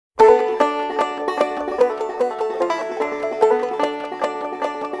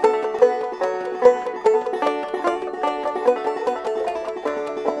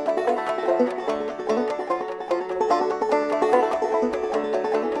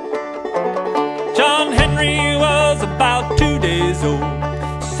John Henry was about 2 days old,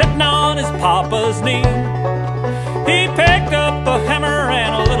 sitting on his papa's knee. He picked up a hammer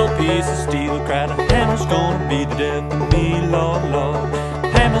and a little piece of steel, cried, "A hammer's gonna be the death of me, Lord, Lord.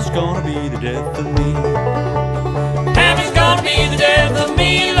 Hammer's gonna be the death of me. Hammer's gonna be the death of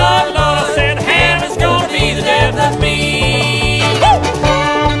me, Lord, Lord." I said, hammer's gonna be the death of me. Woo!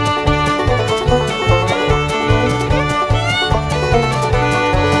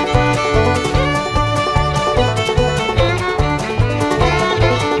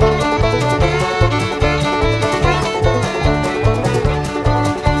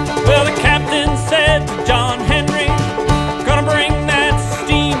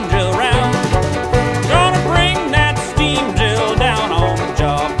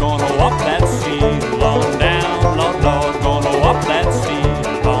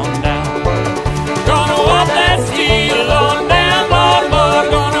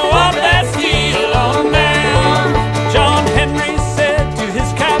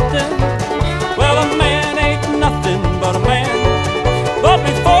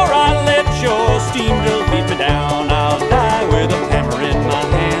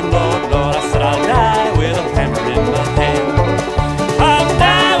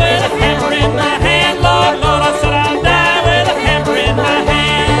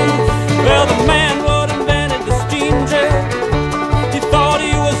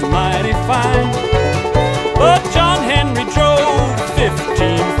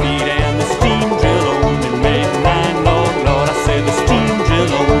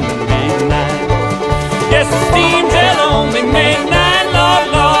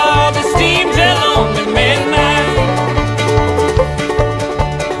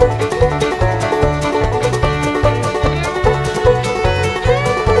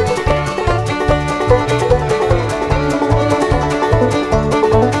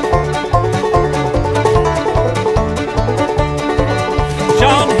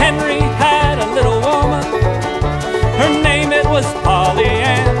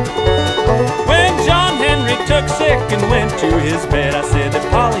 And went to his bed. I said that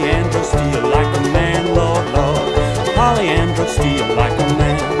Polly Ann drove steel like a man, Lord, Lord. Polly Ann drove steel like a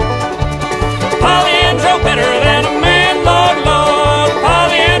man. Polly Ann drove better than a man, Lord, Lord.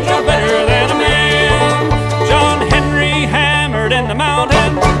 Polly Ann drove better than a man. John Henry hammered in the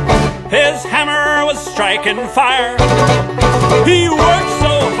mountain. His hammer was striking fire. He worked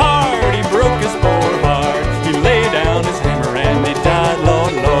so hard